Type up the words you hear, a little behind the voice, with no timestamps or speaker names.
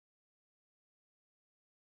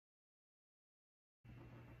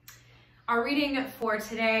Our reading for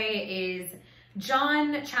today is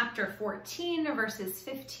John chapter 14, verses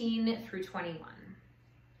 15 through 21.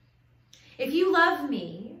 If you love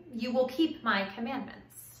me, you will keep my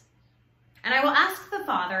commandments. And I will ask the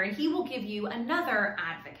Father, and he will give you another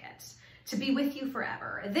advocate to be with you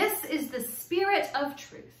forever. This is the Spirit of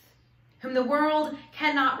truth, whom the world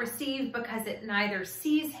cannot receive because it neither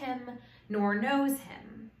sees him nor knows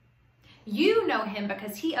him. You know him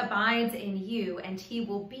because he abides in you, and he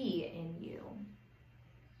will be in you.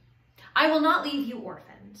 I will not leave you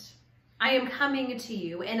orphaned. I am coming to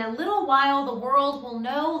you. In a little while, the world will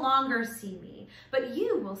no longer see me, but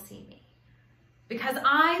you will see me. Because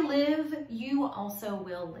I live, you also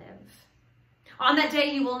will live. On that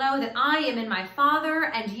day, you will know that I am in my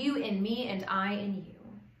Father, and you in me, and I in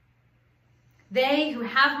you. They who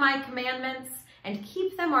have my commandments and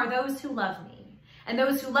keep them are those who love me. And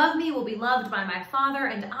those who love me will be loved by my Father,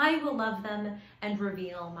 and I will love them and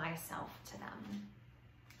reveal myself to them.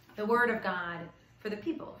 The word of God for the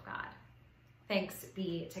people of God. Thanks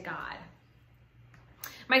be to God.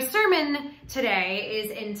 My sermon today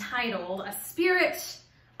is entitled, A Spirit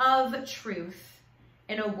of Truth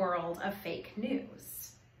in a World of Fake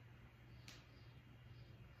News.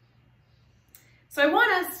 So I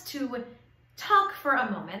want us to talk for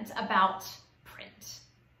a moment about print.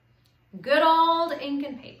 Good old ink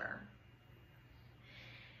and paper.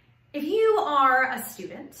 If you are a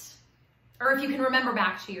student, or if you can remember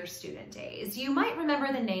back to your student days, you might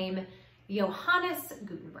remember the name Johannes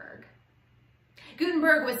Gutenberg.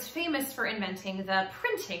 Gutenberg was famous for inventing the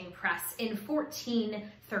printing press in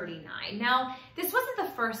 1439. Now, this wasn't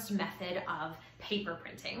the first method of paper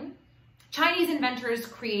printing. Chinese inventors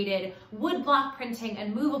created woodblock printing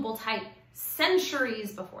and movable type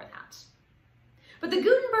centuries before that. But the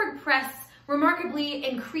Gutenberg press remarkably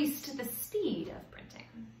increased the speed of printing.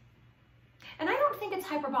 And I don't think it's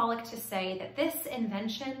hyperbolic to say that this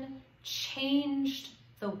invention changed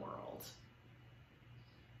the world.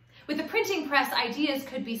 With the printing press, ideas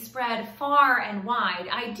could be spread far and wide.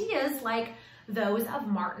 Ideas like those of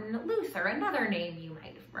Martin Luther, another name you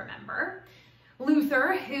might remember.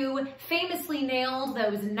 Luther, who famously nailed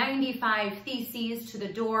those 95 theses to the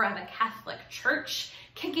door of a Catholic church,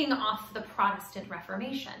 kicking off the Protestant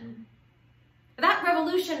Reformation. That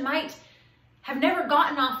revolution might have never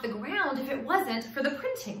gotten off the ground if it wasn't for the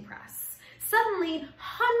printing press. Suddenly,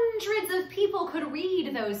 hundreds of people could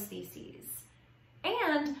read those theses.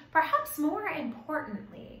 And perhaps more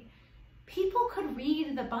importantly, people could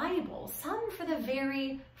read the Bible, some for the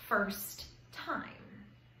very first time.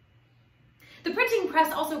 The printing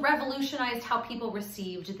press also revolutionized how people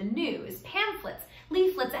received the news. Pamphlets,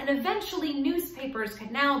 leaflets, and eventually newspapers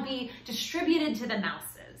could now be distributed to the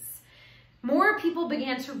masses. More people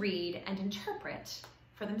began to read and interpret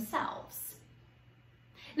for themselves.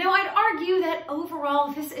 Now, I'd argue that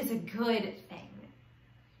overall this is a good thing.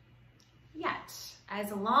 Yet,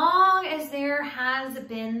 as long as there has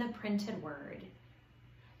been the printed word,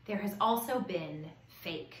 there has also been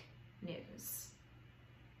fake news.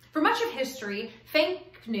 For much of history,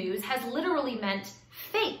 fake news has literally meant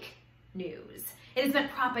fake news. It has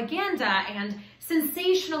meant propaganda and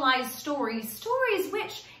sensationalized stories, stories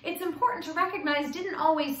which, it's important to recognize, didn't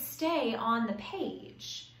always stay on the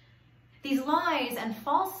page. These lies and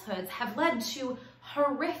falsehoods have led to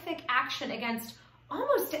horrific action against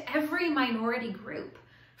almost every minority group,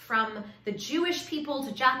 from the Jewish people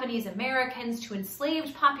to Japanese Americans to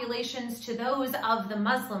enslaved populations to those of the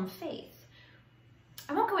Muslim faith.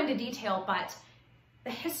 I won't go into detail, but the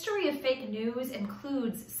history of fake news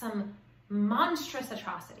includes some monstrous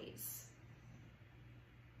atrocities.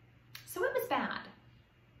 So it was bad.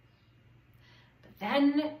 But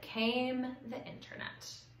then came the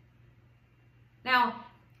internet. Now,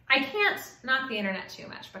 I can't knock the internet too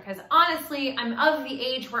much because honestly, I'm of the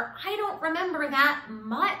age where I don't remember that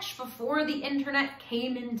much before the internet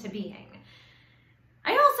came into being.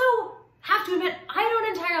 I also have to admit, I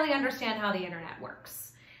don't entirely understand how the internet works.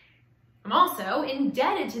 I'm also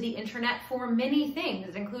indebted to the internet for many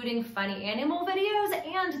things, including funny animal videos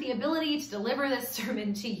and the ability to deliver this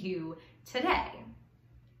sermon to you today.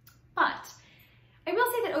 But I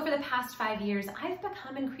will say that over the past 5 years, I've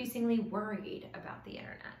become increasingly worried about the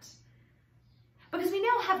internet. Because we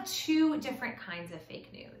now have two different kinds of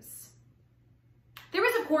fake news. There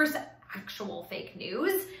is, of course, actual fake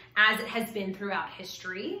news, as it has been throughout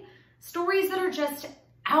history, stories that are just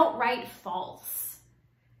outright false.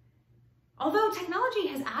 Although technology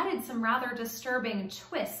has added some rather disturbing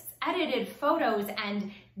twists, edited photos,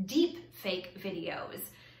 and deep fake videos,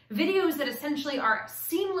 videos that essentially are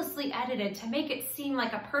seamlessly edited to make it seem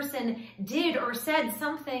like a person did or said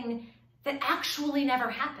something that actually never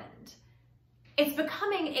happened. It's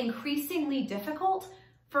becoming increasingly difficult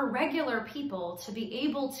for regular people to be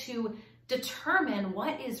able to determine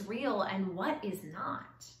what is real and what is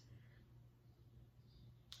not.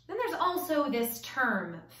 Then there's also this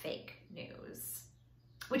term, fake news,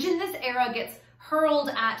 which in this era gets hurled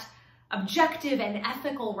at objective and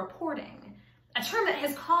ethical reporting, a term that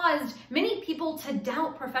has caused many people to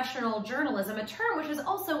doubt professional journalism, a term which has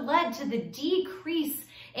also led to the decrease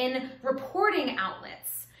in reporting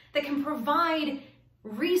outlets that can provide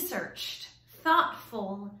researched,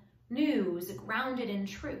 thoughtful news grounded in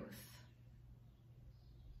truth.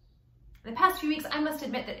 In the past few weeks, I must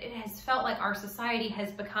admit that it has felt like our society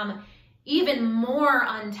has become even more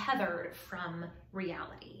untethered from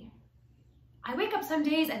reality. I wake up some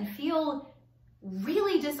days and feel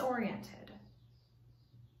really disoriented.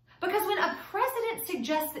 Because when a president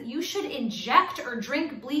suggests that you should inject or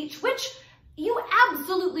drink bleach, which you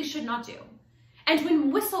absolutely should not do, and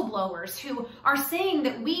when whistleblowers who are saying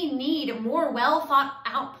that we need more well thought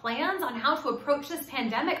out plans on how to approach this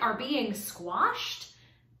pandemic are being squashed,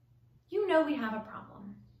 you know we have a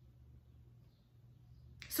problem.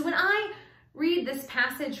 So when I read this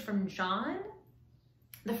passage from John,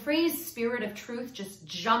 the phrase spirit of truth just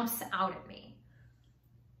jumps out at me.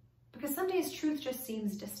 Because some days truth just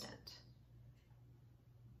seems distant.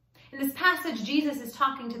 In this passage, Jesus is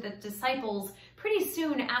talking to the disciples pretty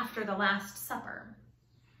soon after the Last Supper.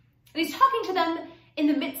 And he's talking to them in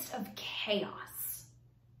the midst of chaos.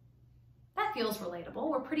 That feels relatable.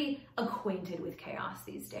 We're pretty acquainted with chaos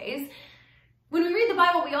these days. When we read the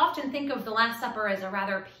Bible, we often think of the Last Supper as a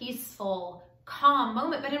rather peaceful, calm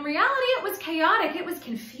moment, but in reality, it was chaotic. It was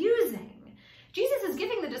confusing. Jesus is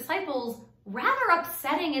giving the disciples rather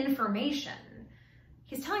upsetting information.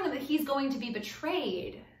 He's telling them that he's going to be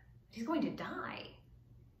betrayed. He's going to die.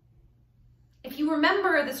 If you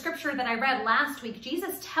remember the scripture that I read last week,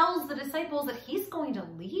 Jesus tells the disciples that he's going to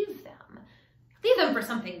leave them. Leave them for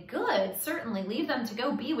something good, certainly. Leave them to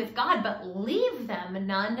go be with God, but leave them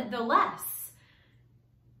nonetheless.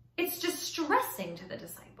 It's distressing to the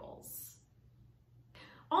disciples.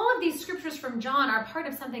 All of these scriptures from John are part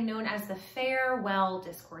of something known as the farewell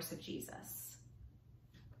discourse of Jesus.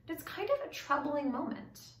 It's kind of a troubling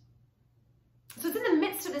moment. So it's in the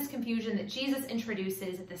midst of this confusion that Jesus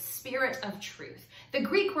introduces the spirit of truth. The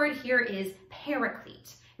Greek word here is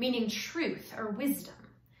paraclete, meaning truth or wisdom.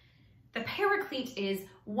 The paraclete is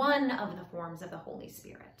one of the forms of the Holy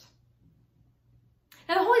Spirit.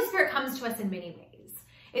 Now, the Holy Spirit comes to us in many ways.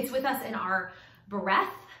 It's with us in our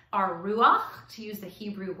breath, our ruach, to use the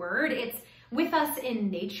Hebrew word. It's with us in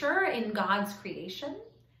nature, in God's creation.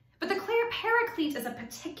 But the paraclete is a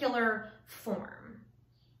particular form.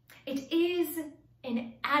 It is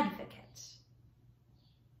an advocate.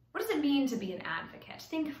 What does it mean to be an advocate?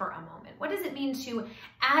 Think for a moment. What does it mean to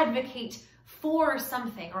advocate for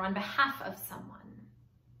something or on behalf of someone?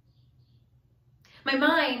 My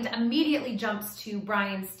mind immediately jumps to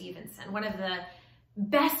Bryan Stevenson, one of the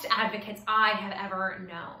best advocates I have ever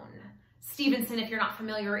known. Stevenson, if you're not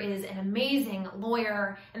familiar, is an amazing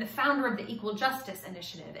lawyer and the founder of the Equal Justice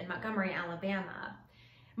Initiative in Montgomery, Alabama.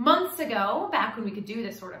 Months ago, back when we could do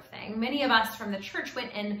this sort of thing, many of us from the church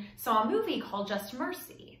went and saw a movie called Just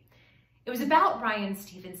Mercy. It was about Bryan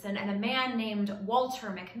Stevenson and a man named Walter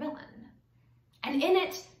McMillan. And in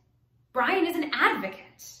it, Bryan is an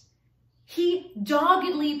advocate. He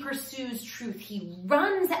doggedly pursues truth. He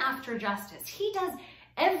runs after justice. He does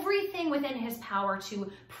everything within his power to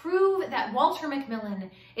prove that Walter McMillan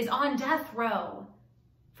is on death row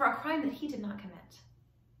for a crime that he did not commit.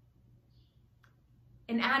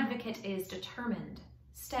 An advocate is determined,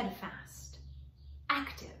 steadfast,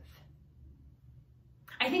 active.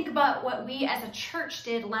 I think about what we as a church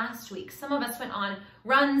did last week. Some of us went on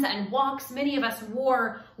runs and walks. Many of us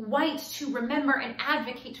wore white to remember and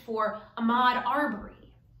advocate for Ahmaud Arbery.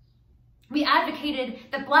 We advocated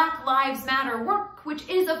that Black Lives Matter work, which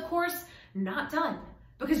is, of course, not done.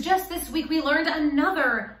 Because just this week we learned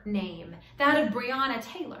another name, that of Breonna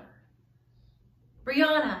Taylor.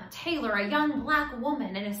 Breonna Taylor, a young Black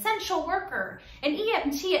woman, an essential worker, an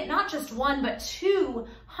EMT at not just one, but 2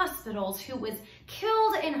 hospitals, who was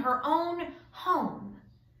killed in her own home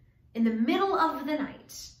in the middle of the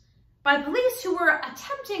night by police who were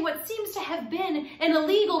attempting what seems to have been an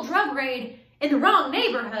illegal drug raid in the wrong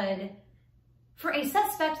neighborhood for a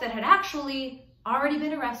suspect that had actually already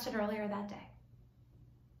been arrested earlier that day.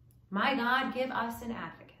 My God, give us an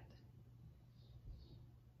advocate.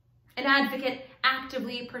 An advocate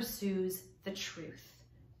actively pursues the truth,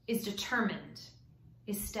 is determined,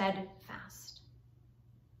 is steadfast.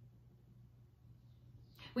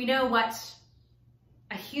 We know what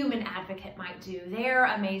a human advocate might do, their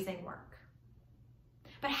amazing work.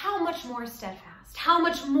 But how much more steadfast, how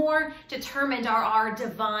much more determined are our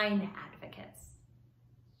divine advocates?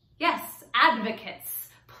 Yes, advocates,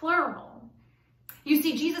 plural. You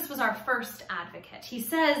see, Jesus was our first advocate. He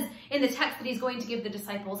says in the text that he's going to give the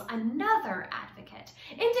disciples another advocate,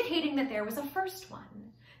 indicating that there was a first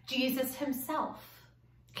one, Jesus himself.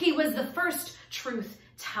 He was the first truth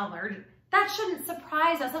teller. That shouldn't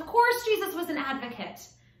surprise us. Of course, Jesus was an advocate.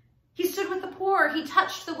 He stood with the poor. He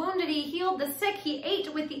touched the wounded. He healed the sick. He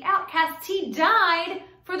ate with the outcasts. He died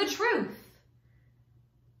for the truth.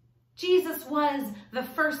 Jesus was the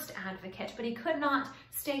first advocate, but he could not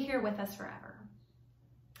stay here with us forever.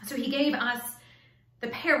 So he gave us the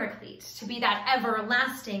Paraclete to be that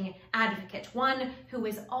everlasting advocate, one who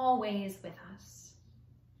is always with us.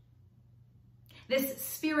 This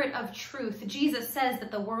Spirit of truth, Jesus says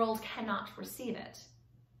that the world cannot receive it.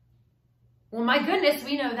 Well, my goodness,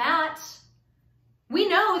 we know that. We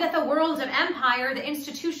know that the world of empire, the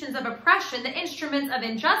institutions of oppression, the instruments of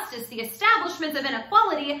injustice, the establishments of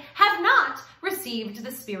inequality have not received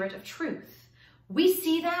the Spirit of truth. We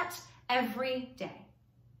see that every day.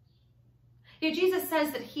 Yet Jesus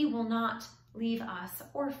says that he will not leave us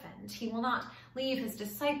orphaned. He will not leave his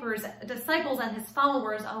disciples and his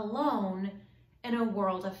followers alone in a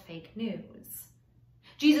world of fake news.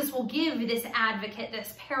 Jesus will give this advocate,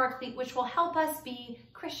 this Paraclete, which will help us be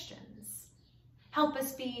Christians, help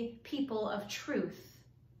us be people of truth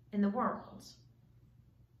in the world.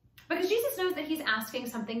 Because Jesus knows that he's asking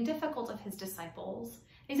something difficult of his disciples.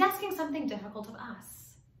 He's asking something difficult of us.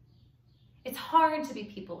 It's hard to be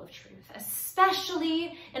people of truth,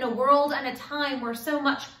 especially in a world and a time where so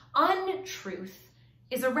much untruth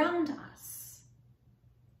is around us.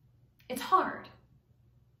 It's hard.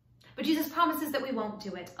 But Jesus promises that we won't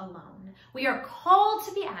do it alone. We are called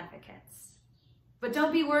to be advocates. But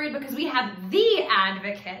don't be worried, because we have the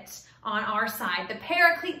advocate on our side, the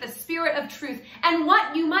Paraclete, the Spirit of truth. And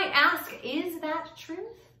what, you might ask, is that truth?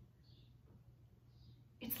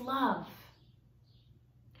 It's love.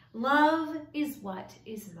 Love is what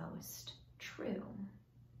is most true.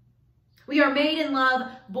 We are made in love,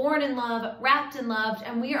 born in love, wrapped in love,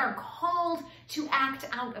 and we are called to act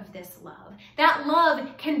out of this love. That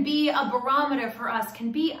love can be a barometer for us,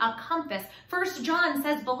 can be a compass. 1 John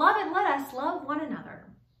says, "Beloved, let us love one another,"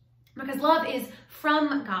 because love is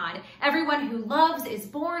from God. Everyone who loves is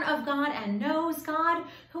born of God and knows God.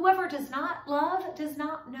 Whoever does not love does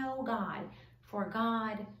not know God, for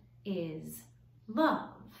God is love.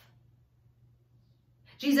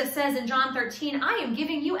 Jesus says in John 13, "I am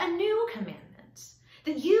giving you a new commandment,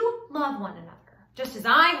 that you love one another. Just as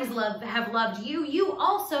I have loved you, you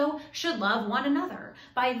also should love one another.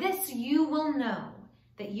 By this you will know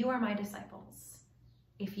that you are my disciples,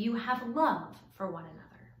 if you have love for one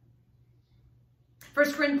another."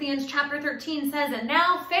 1 Corinthians chapter 13 says, "And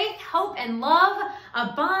now faith, hope, and love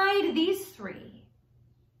abide, these three.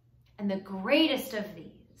 And the greatest of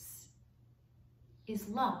these is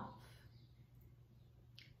love."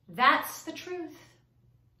 That's the truth.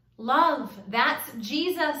 Love, that's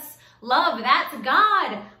Jesus. Love, that's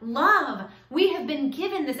God. Love. We have been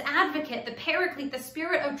given this advocate, the Paraclete, the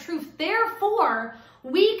Spirit of truth. Therefore,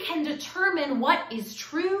 we can determine what is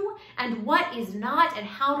true and what is not and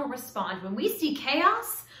how to respond. When we see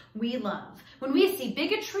chaos, we love. When we see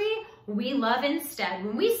bigotry, we love instead.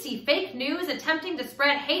 When we see fake news attempting to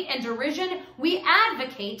spread hate and derision, we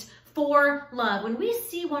advocate for love. When we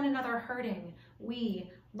see one another hurting,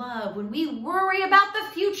 we love. When we worry about the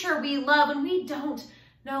future, we love. When we don't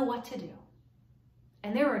know what to do,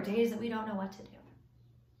 and there are days that we don't know what to do,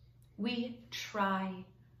 we try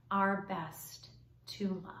our best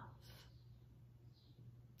to love.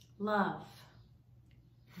 Love.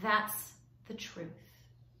 That's the truth.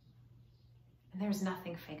 And there's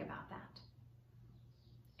nothing fake about that.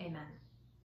 Amen.